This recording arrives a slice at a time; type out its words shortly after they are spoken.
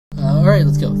Alright,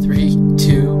 let's go. 3,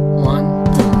 2, 1,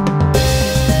 boom.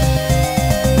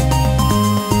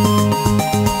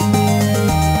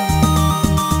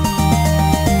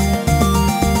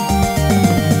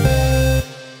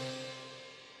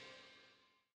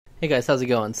 Hey guys, how's it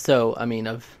going? So, I mean,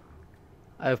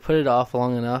 I've put it off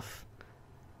long enough.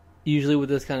 Usually with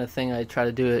this kind of thing, I try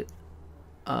to do it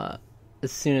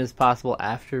as soon as possible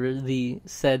after the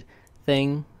said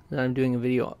thing that I'm doing a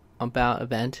video about,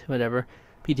 event, whatever.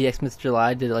 PTX Missed July,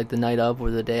 I did it like the night of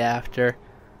or the day after.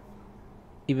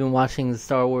 Even watching the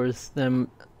Star Wars,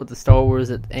 with the Star Wars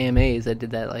at AMAs, I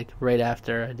did that like right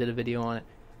after I did a video on it.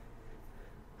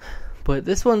 But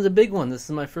this one's a big one. This is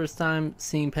my first time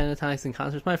seeing Pentatonix in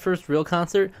concert. It's my first real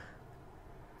concert.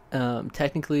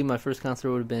 Technically, my first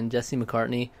concert would have been Jesse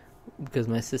McCartney, because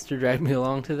my sister dragged me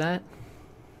along to that.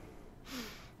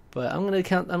 But I'm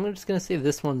just gonna say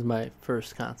this one's my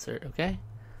first concert, okay?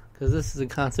 Because this is a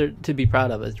concert to be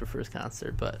proud of as your first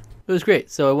concert. But it was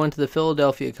great. So I went to the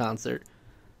Philadelphia concert,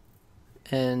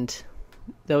 and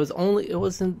it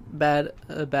wasn't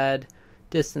a bad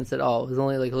distance at all. It was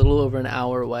only like a little over an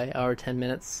hour away, hour 10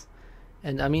 minutes.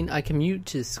 And I mean, I commute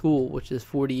to school, which is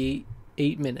 48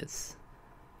 minutes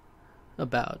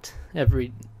about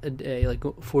every day, like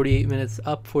 48 minutes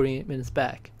up, 48 minutes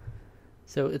back.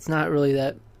 So it's not really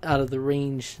that out of the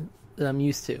range that I'm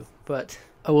used to. But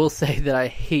I will say that I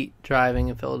hate driving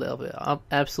in Philadelphia. I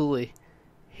absolutely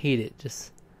hate it.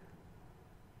 Just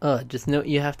know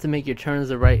you have to make your turns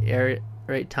the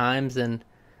right times, and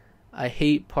I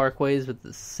hate parkways with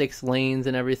the 6 lanes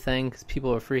and everything, because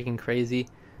people are freaking crazy,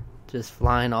 just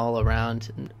flying all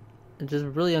around, and it's just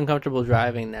really uncomfortable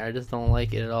driving there. I just don't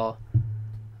like it at all.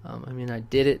 I mean, I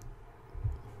did it.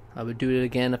 I would do it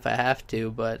again if I have to,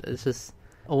 but it's just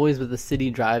always with the city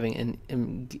driving,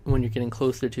 and when you're getting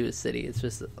closer to a city, it's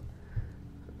just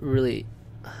really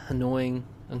annoying,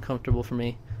 uncomfortable for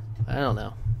me. I don't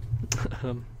know.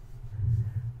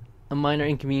 A minor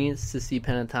inconvenience to see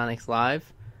Pentatonix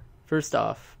live. First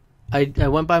off, I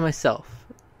went by myself.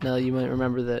 Now, you might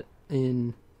remember that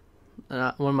in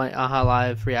one of my AHA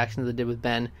Live reactions I did with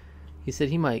Ben, he said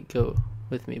he might go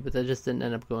with me, but that just didn't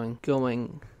end up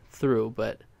going through.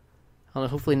 But I don't know,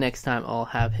 hopefully next time I'll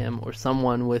have him or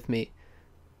someone with me,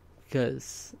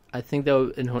 because I think that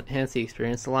would enhance the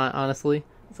experience a lot, honestly.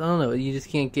 So I don't know, you just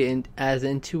can't get as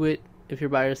into it if you're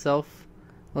by yourself.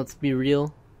 Let's be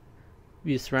real.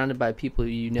 You're surrounded by people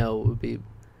you know,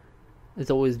 it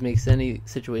always makes any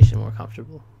situation more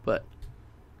comfortable. But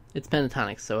it's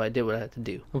Pentatonix, so I did what I had to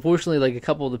do. Unfortunately, like a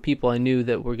couple of the people I knew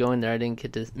that were going there, I didn't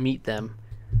get to meet them.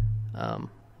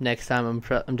 Next time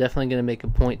I'm definitely going to make a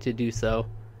point to do so,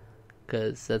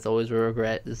 because that's always a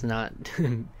regret, is not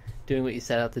doing what you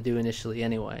set out to do initially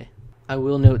anyway. I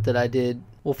will note that I did,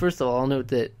 well, first of all, I'll note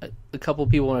that a couple of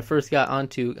people when I first got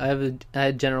onto, I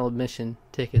had general admission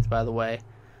tickets, by the way,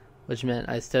 which meant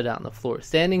I stood out on the floor.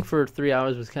 Standing for 3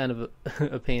 hours was kind of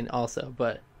a pain also,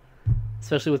 but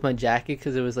especially with my jacket,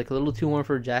 because it was like a little too warm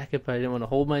for a jacket, but I didn't want to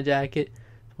hold my jacket.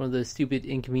 It's one of those stupid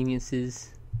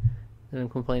inconveniences that I'm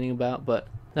complaining about, but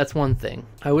that's one thing.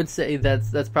 I would say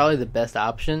that's probably the best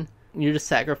option. You're just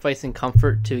sacrificing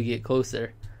comfort to get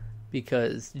closer,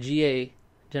 because GA,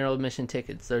 general admission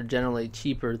tickets, are generally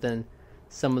cheaper than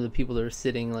some of the people that are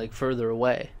sitting like further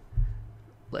away.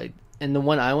 Like, and the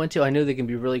one I went to, I know they can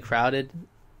be really crowded.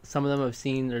 Some of them I've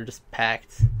seen are just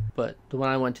packed, but the one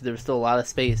I went to, there was still a lot of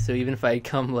space. So even if I had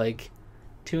come like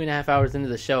 2.5 hours into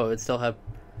the show, I would still have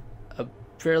a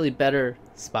fairly better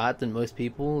spot than most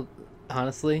people,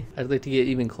 honestly. I'd like to get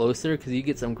even closer, because you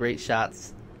get some great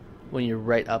shots when you're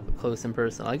right up close in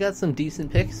person. I got some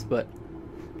decent pics, but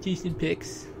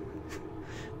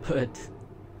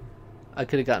I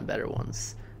could have gotten better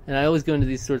ones. And I always go into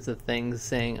these sorts of things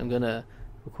saying I'm going to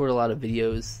record a lot of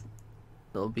videos.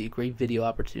 It'll be a great video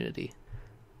opportunity.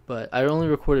 But I only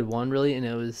recorded one, really, and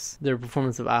it was their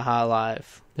performance of AHA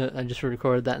Live. I just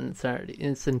recorded that in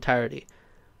its entirety.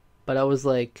 But I was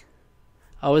like,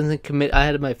 I wasn't committed. I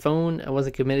had my phone. I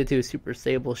wasn't committed to a super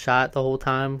stable shot the whole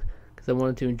time, because I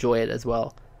wanted to enjoy it as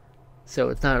well. So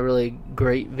it's not a really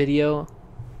great video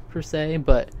per se,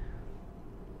 but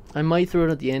I might throw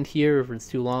it at the end here if it's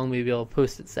too long. Maybe I'll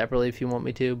post it separately if you want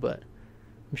me to, but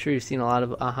I'm sure you've seen a lot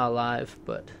of AHA Live.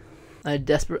 But I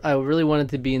really wanted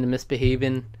to be in the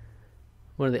Misbehavin',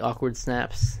 one of the awkward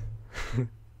snaps. I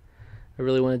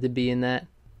really wanted to be in that,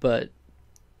 but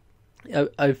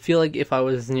I feel like if I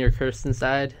was near Kirsten's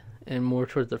side and more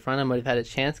towards the front, I might have had a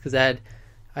chance, because I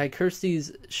had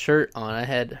Kirsty's shirt on. I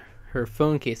had her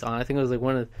phone case on. I think it was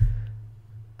like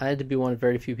I had to be one of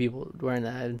very few people wearing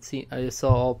that. I just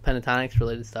saw all Pentatonix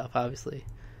related stuff, obviously,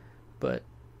 but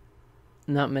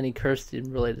not many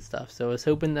Kirsten related stuff. So I was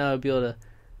hoping that I would be able to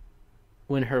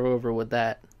win her over with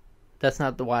that. That's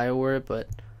not the why I wore it, but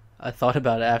I thought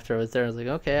about it after I was there. I was like,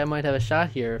 okay, I might have a shot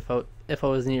here if I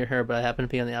was near her, but I happened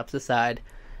to be on the opposite side,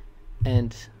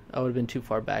 and I would have been too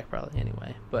far back probably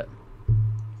anyway. But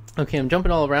okay, I'm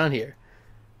jumping all around here.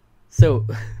 So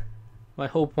my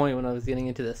whole point when I was getting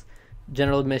into this,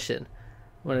 general admission,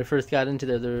 when I first got into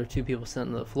there were two people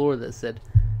sitting on the floor that said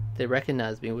they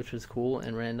recognized me, which was cool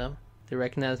and random. They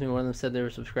recognized me. One of them said they were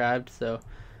subscribed. So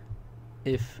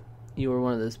if you were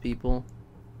one of those people,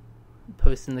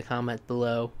 post in the comment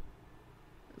below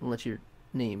and let your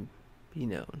name be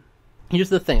known. Here's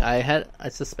the thing. I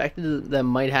suspected that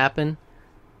might happen,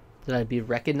 that I'd be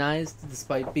recognized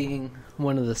despite being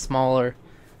one of the smaller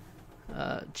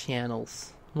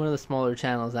channels. One of the smaller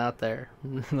channels out there.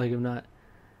 Like, I'm not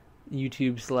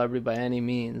YouTube celebrity by any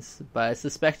means, but I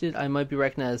suspected I might be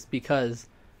recognized because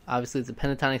obviously it's a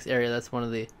Pentatonix area.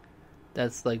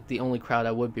 That's like the only crowd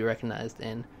I would be recognized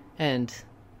in, and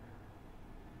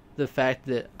the fact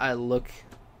that I look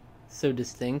so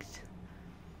distinct,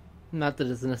 not that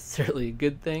it's necessarily a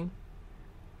good thing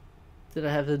that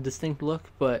I have a distinct look,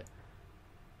 but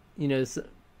you know,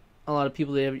 a lot of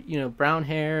people, they have, you know, brown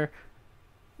hair,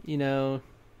 you know,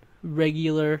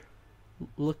 regular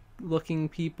looking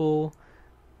people.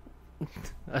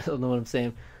 I don't know what I'm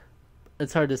saying.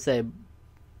 It's hard to say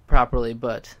properly,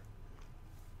 but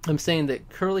I'm saying that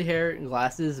curly hair and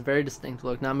glasses, very distinct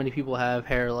look. Not many people have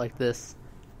hair like this,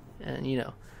 and you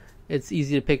know, it's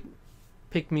easy to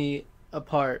pick me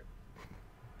apart,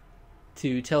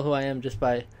 to tell who I am just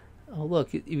by, oh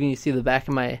look, even you see the back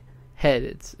of my head,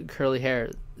 it's curly hair.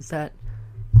 Is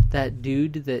that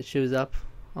dude that shows up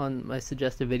on my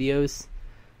suggested videos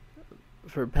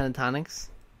for Pentatonix?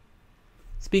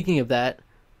 Speaking of that,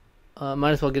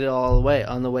 might as well get it all the way.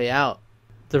 On the way out,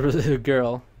 there was a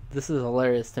girl. This is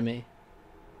hilarious to me.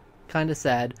 Kind of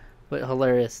sad, but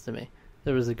hilarious to me.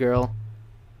 There was a girl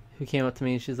who came up to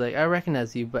me and she's like, I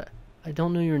recognize you, but I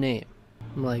don't know your name.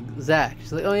 I'm like, Zach.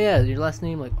 She's like, oh yeah, your last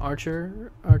name like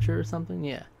Archer or something?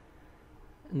 Yeah.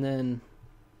 And then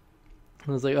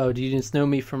I was like, oh, do you just know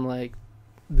me from like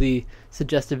the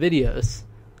suggested videos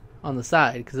on the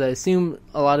side? Because I assume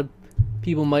a lot of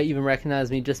people might even recognize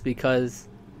me just because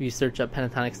if you search up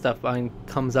Pentatonix stuff, mine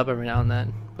comes up every now and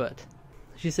then. But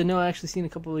she said, no, I actually seen a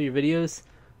couple of your videos,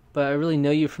 but I really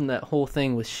know you from that whole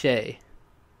thing with Shay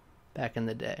back in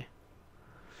the day.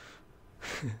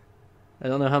 I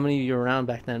don't know how many of you were around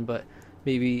back then, but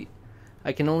maybe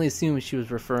I can only assume she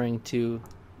was referring to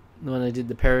when I did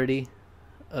the parody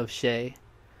of Shay,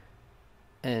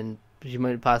 and you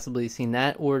might have possibly seen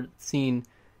that or seen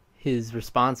his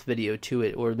response video to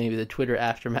it, or maybe the Twitter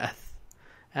aftermath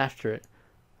after it.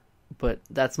 But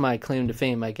that's my claim to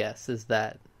fame, I guess, is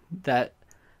that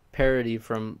parody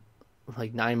from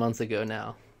like 9 months ago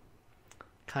now.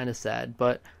 Kind of sad,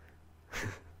 but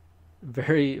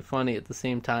very funny at the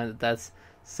same time that's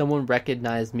someone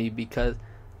recognized me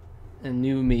and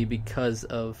knew me because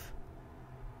of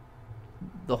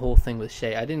the whole thing with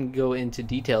Shay. I didn't go into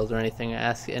details or anything,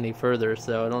 ask any further,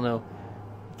 so I don't know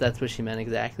if that's what she meant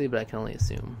exactly, but I can only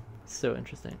assume. It's so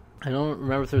interesting. I don't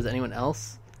remember if there was anyone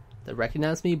else that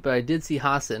recognized me, but I did see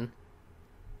Hassan,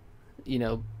 you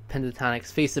know,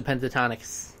 Pentatonix, face of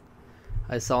Pentatonix.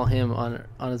 I saw him on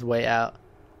his way out.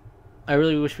 I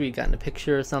really wish we had gotten a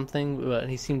picture or something, but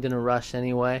he seemed in a rush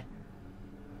anyway.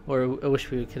 Or I wish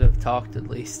we could have talked at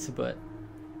least, but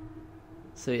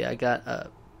so yeah, I got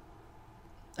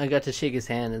to shake his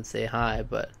hand and say hi,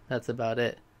 but that's about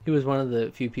it. He was one of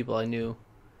the few people I knew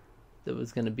that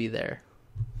was going to be there.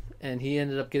 And he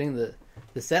ended up getting the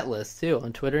set list too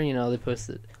on Twitter. You know, they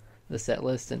posted the set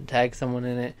list and tag someone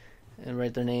in it and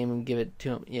write their name and give it to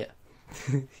him. Yeah,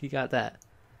 he got that.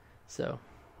 So,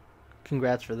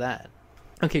 congrats for that.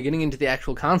 Okay, getting into the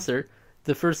actual concert,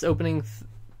 the first opening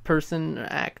person or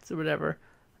act or whatever,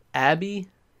 Abby.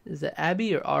 Is it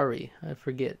Abby or Ari? I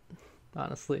forget,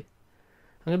 honestly.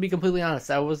 I'm gonna be completely honest.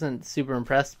 I wasn't super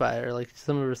impressed by her. Like,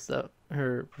 some of her stuff,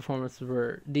 her performances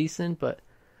were decent, but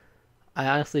I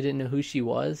honestly didn't know who she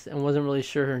was and wasn't really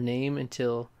sure her name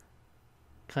until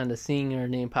kind of seeing her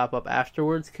name pop up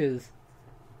afterwards. Because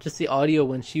just the audio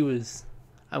when she was,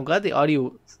 I'm glad the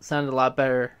audio sounded a lot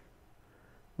better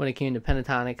when it came to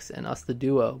Pentatonix and us, the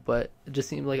duo. But it just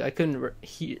seemed like I couldn't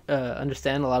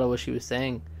understand a lot of what she was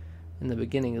saying in the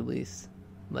beginning, at least.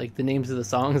 Like the names of the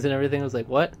songs and everything. I was like,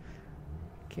 what?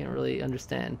 Can't really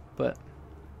understand. But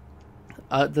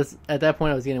at that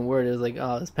point I was getting worried. It was like,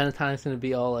 oh, is Pentatonix going to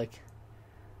be all like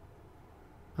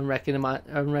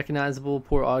unrecognizable,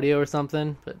 poor audio or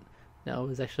something? But no, it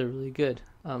was actually really good.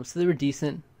 So they were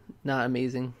decent, not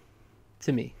amazing.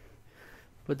 to me.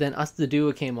 But then Us the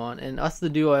Duo came on, and Us the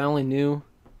Duo I only knew,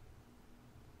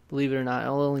 believe it or not, I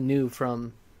only knew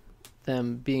from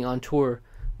them being on tour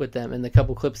with them and the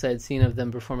couple clips I had seen of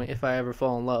them performing If I Ever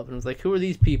Fall in Love. And I was like, who are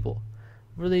these people?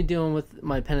 What are they doing with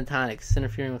my Pentatonix,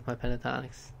 interfering with my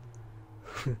Pentatonix?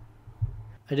 I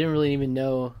didn't really even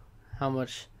know how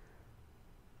much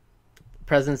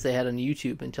presence they had on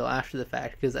YouTube until after the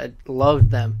fact, because I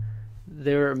loved them.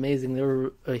 They were amazing. They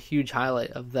were a huge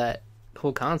highlight of that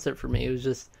whole concert for me. It was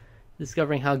just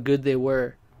discovering how good they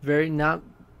were. Very not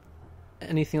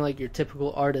anything like your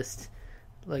typical artist,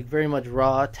 like very much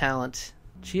raw talent.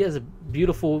 She has a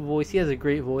beautiful voice. He has a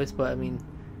great voice, but I mean,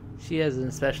 she has an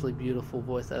especially beautiful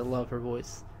voice. I love her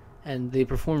voice. And they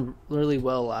performed really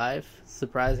well live,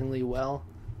 surprisingly well.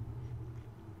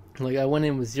 Like, I went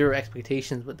in with zero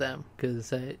expectations with them,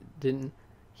 because I didn't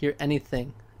hear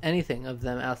anything of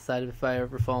them outside of If I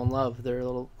Ever Fall in Love. There are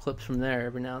little clips from there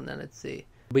every now and then I'd see.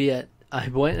 But yet, I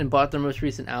went and bought their most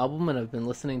recent album, and I've been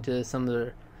listening to some of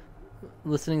their,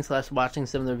 watching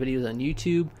some of their videos on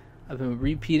YouTube. I've been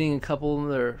repeating a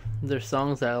couple of their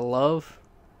songs that I love.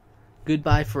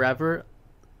 Goodbye Forever,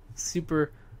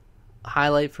 super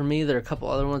highlight for me. There are a couple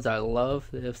other ones I love.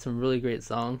 They have some really great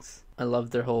songs. I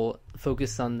love their whole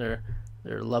focus on their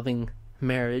loving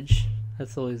marriage.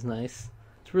 That's always nice.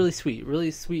 It's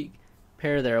really sweet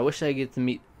pair there. I wish I got to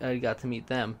meet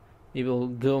them. Maybe we'll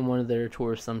go on one of their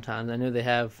tours sometime. I know they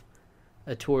have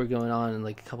a tour going on in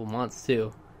like a couple months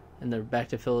too, and they're back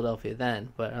to Philadelphia then.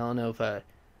 But I don't know if I'll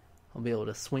be able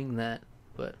to swing that.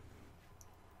 But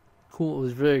cool. It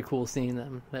was very cool seeing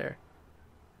them there.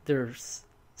 They're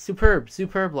superb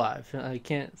live. I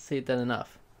can't say that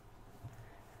enough.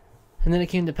 And then it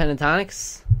came to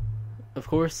Pentatonix, of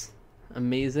course,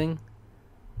 amazing.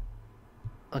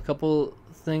 A couple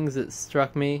things that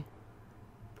struck me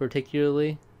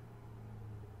particularly.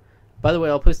 By the way,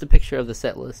 I'll post a picture of the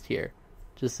set list here,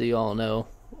 just so you all know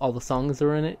all the songs that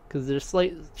are in it, because there's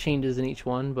slight changes in each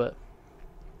one, but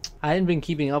I hadn't been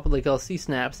keeping up with, like, I'll see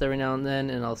snaps every now and then,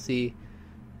 and I'll see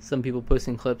some people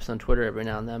posting clips on Twitter every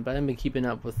now and then, but I haven't been keeping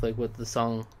up with, like, what the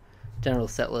song general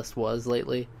set list was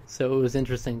lately. So it was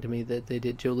interesting to me that they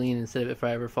did Jolene instead of If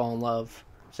I Ever Fall in Love,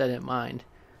 which I didn't mind.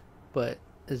 But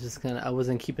it's just kind of, I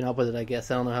wasn't keeping up with it, I guess.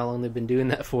 I don't know how long they've been doing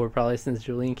that for, probably since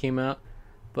Jolene came out.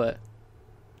 But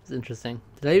it's interesting.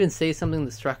 Did I even say something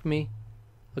that struck me?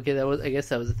 Okay, I guess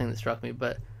that was the thing that struck me,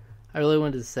 but I really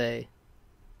wanted to say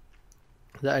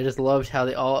that I just loved how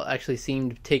they all actually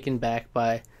seemed taken back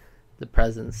by the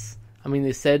presence. I mean,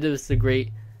 they said it was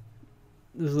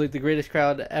like the greatest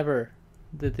crowd ever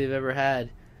that they've ever had.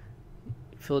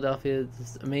 Philadelphia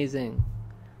is amazing.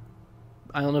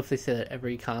 I don't know if they say that at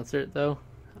every concert though.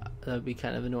 That would be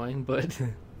kind of annoying, but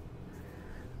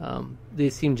they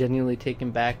seem genuinely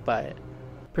taken back by it.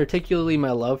 Particularly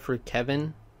my love for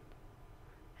Kevin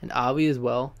and Avi as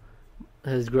well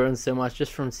has grown so much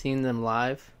just from seeing them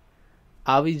live.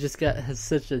 Avi just has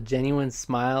such a genuine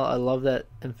smile. I love that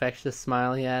infectious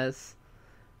smile he has.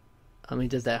 He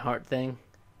does that heart thing.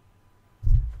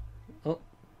 Oh.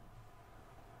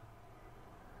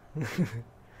 And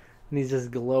he's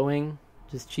just glowing,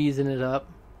 just cheesing it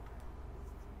up.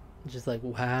 Just like,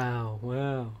 wow.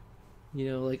 You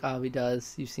know, like Avi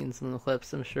does. You've seen some of the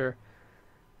clips, I'm sure.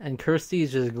 And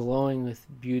Kirsty's just glowing with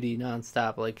beauty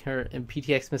nonstop. Like her in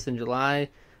PTX Miss in July,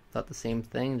 thought the same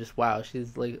thing. Just wow,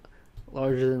 she's like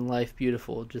larger than life,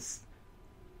 beautiful.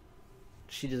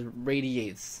 She just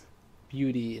radiates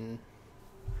beauty and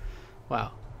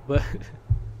wow. But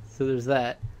so there's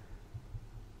that.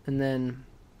 And then,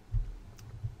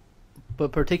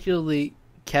 but particularly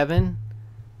Kevin,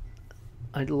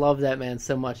 I love that man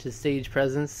so much. His stage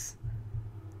presence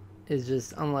is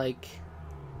just unlike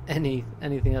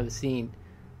anything I've seen.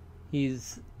 He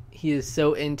is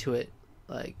so into it.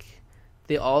 Like,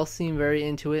 they all seem very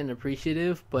into it and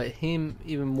appreciative, but him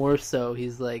even more so.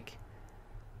 He's like,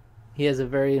 he has a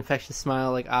very infectious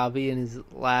smile like Avi, and he's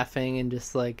laughing and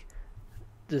just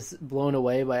blown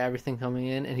away by everything coming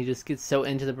in, and he just gets so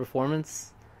into the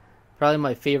performance. Probably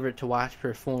my favorite to watch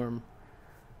perform.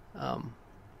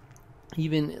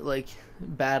 Even like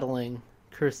battling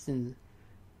Kirsty's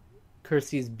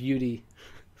beauty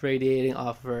radiating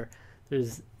off of her.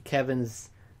 There's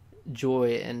Kevin's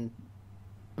joy and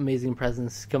amazing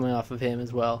presence coming off of him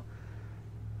as well.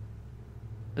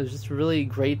 It was just really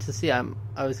great to see. I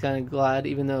was kind of glad,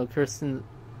 even though Kirsten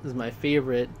is my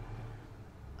favorite,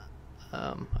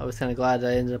 I was kind of glad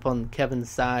that I ended up on Kevin's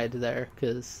side there,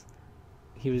 because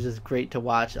he was just great to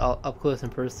watch, all up close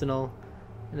and personal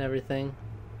and everything.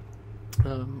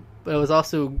 But I was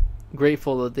also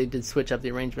grateful that they did switch up the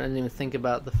arrangement. I didn't even think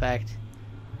about the fact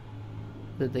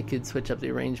but they could switch up the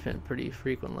arrangement pretty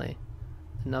frequently,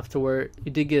 enough to where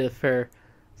you did get a fair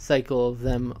cycle of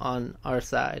them on our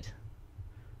side,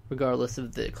 regardless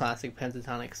of the classic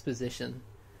Pentatonix position.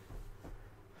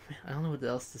 Man, I don't know what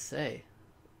else to say.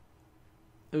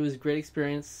 It was a great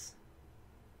experience.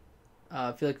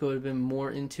 I feel like I would have been more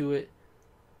into it,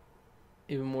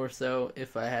 even more so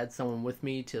if I had someone with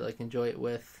me to like enjoy it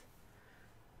with.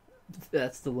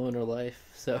 That's the loner life.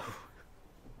 So,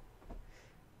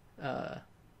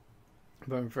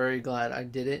 but I'm very glad I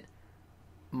did it.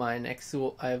 My next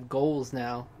goal, I have goals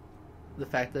now. The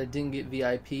fact that I didn't get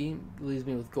VIP leaves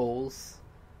me with goals.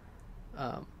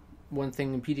 One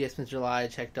thing in PDX in July I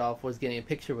checked off was getting a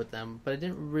picture with them, but I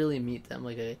didn't really meet them.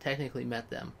 Like, I technically met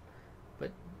them,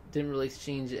 but didn't really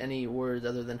exchange any words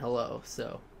other than hello,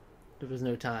 so there was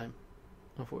no time,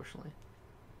 unfortunately.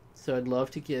 So I'd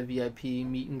love to get a VIP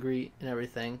meet and greet and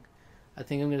everything. I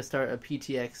think I'm going to start a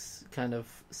PTX kind of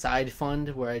side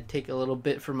fund where I take a little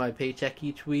bit from my paycheck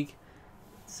each week,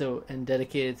 and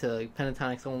dedicate it to like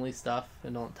Pentatonix only stuff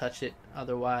and don't touch it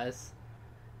otherwise,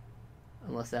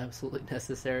 unless absolutely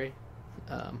necessary.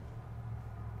 Because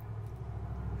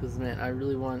man, I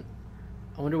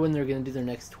wonder when they're going to do their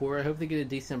next tour. I hope they get a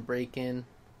decent break in.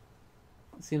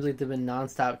 It seems like they've been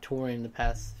non-stop touring the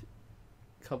past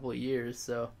couple of years,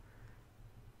 so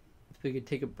if they could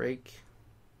take a break,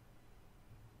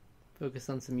 focus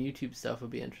on some YouTube stuff would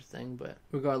be interesting. But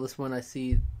regardless, when I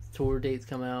see tour dates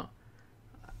come out,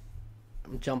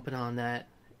 I'm jumping on that.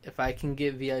 If I can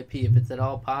get VIP, if it's at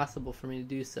all possible for me to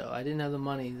do so. I didn't have the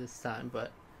money this time,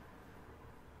 but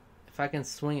if I can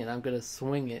swing it, I'm going to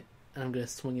swing it, and I'm going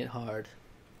to swing it hard.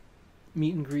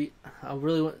 Meet and greet, I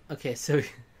really want... Okay, so,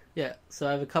 yeah, so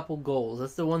I have a couple goals.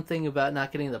 That's the one thing about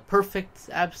not getting the perfect,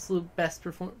 absolute best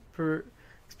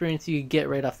experience you get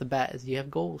right off the bat, is you have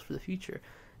goals for the future.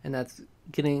 And that's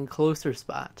getting a closer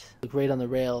spot, like right on the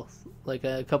rails, like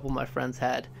a couple of my friends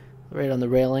had, right on the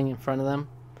railing in front of them.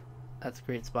 That's a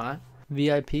great spot.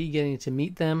 VIP, getting to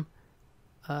meet them,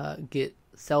 get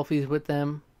selfies with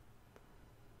them,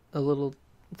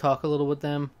 talk a little with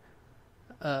them.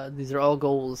 These are all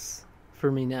goals for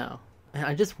me now. And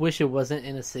I just wish it wasn't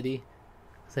in a city,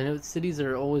 because I know cities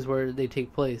are always where they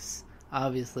take place,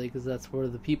 obviously, because that's where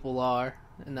the people are,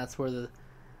 and that's where the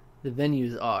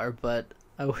venues are. But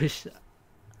I wish,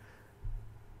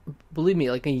 believe me,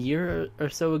 like a year or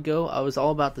so ago, I was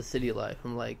all about the city life.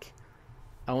 I'm like,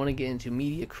 I want to get into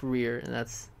media career, and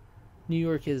that's, New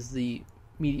York is the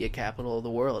media capital of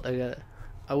the world.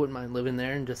 I wouldn't mind living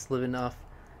there and just living off,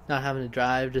 not having to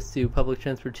drive, just do public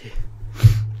transportation.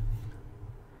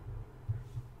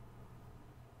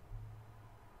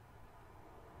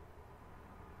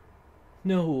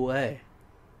 No way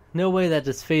that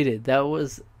just faded. I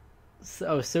was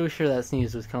so sure that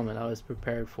sneeze was coming. I was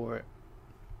prepared for it.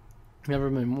 Never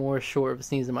been more sure of a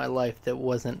sneeze in my life that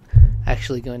wasn't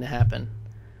actually going to happen.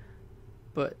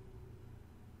 But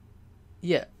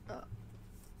yeah,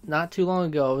 not too long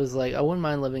ago I was like, I wouldn't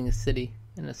mind living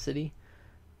in a city,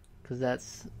 because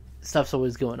that's stuff's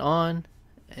always going on,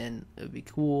 and it would be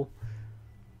cool.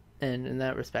 And in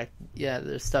that respect, yeah,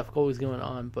 there's stuff always going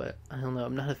on. But I don't know.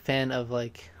 I'm not a fan of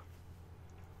public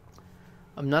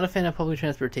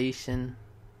transportation,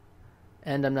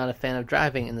 and I'm not a fan of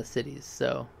driving in the cities.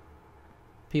 So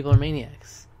people are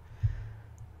maniacs.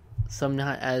 So I'm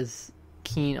not as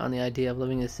keen on the idea of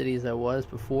living in the city as I was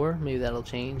before. Maybe that'll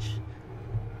change.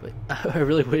 But I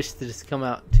really wish to just come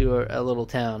out to a little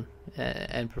town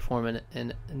and perform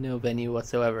in no venue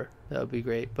whatsoever. That would be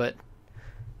great, but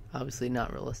obviously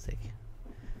not realistic.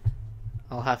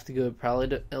 I'll have to go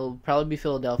it'll probably be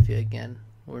Philadelphia again,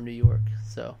 or New York.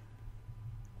 So,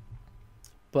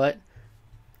 but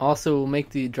also make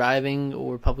the driving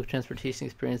or public transportation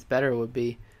experience better would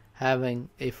be having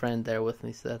a friend there with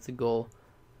me. So that's a goal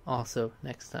also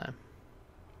next time.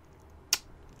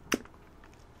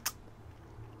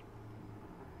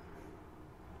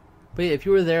 But yeah, if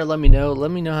you were there, let me know.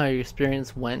 Let me know how your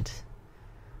experience went.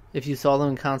 If you saw them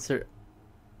in concert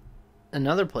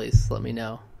another place, let me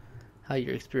know how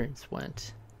your experience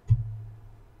went.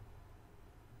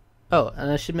 Oh, and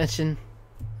I should mention,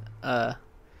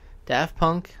 Daft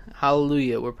Punk,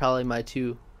 Hallelujah were probably my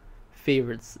two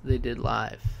favorites they did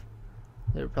live.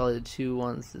 They were probably the two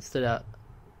ones that stood out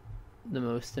the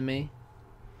most to me.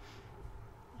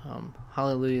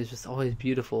 Hallelujah is just always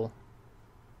beautiful.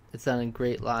 It sounded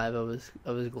great live. I was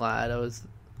glad. I was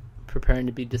preparing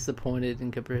to be disappointed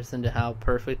in comparison to how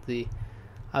perfectly.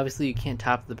 Obviously, you can't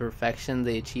top the perfection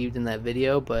they achieved in that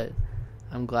video, but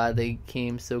I'm glad they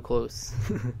came so close.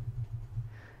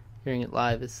 Hearing it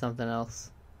live is something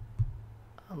else.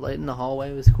 Light in the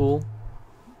Hallway was cool.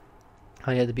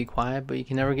 how you had to be quiet, but you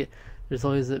can never get. There's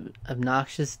always an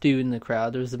obnoxious dude in the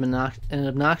crowd. There was an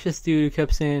obnoxious dude who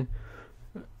kept saying,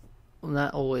 well,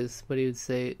 not always, but he would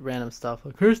say random stuff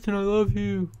like "Kirsten, I love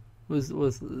you." Was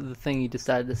the thing he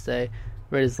decided to say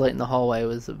right as light in the hallway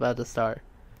was about to start.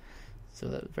 So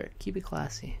that was keep it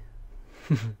classy.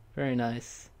 Very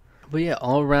nice. But yeah,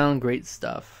 all around great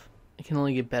stuff. It can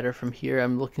only get better from here.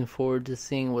 I'm looking forward to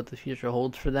seeing what the future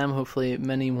holds for them. Hopefully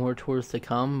many more tours to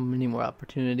come, many more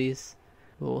opportunities.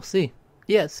 But we'll see.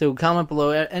 Yeah, so comment below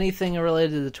anything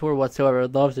related to the tour whatsoever.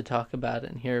 I'd love to talk about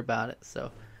it and hear about it.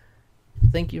 So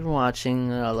thank you for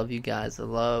watching. I love you guys. I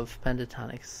love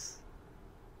Pentatonix.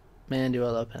 Man, do I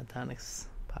love Pentatonix.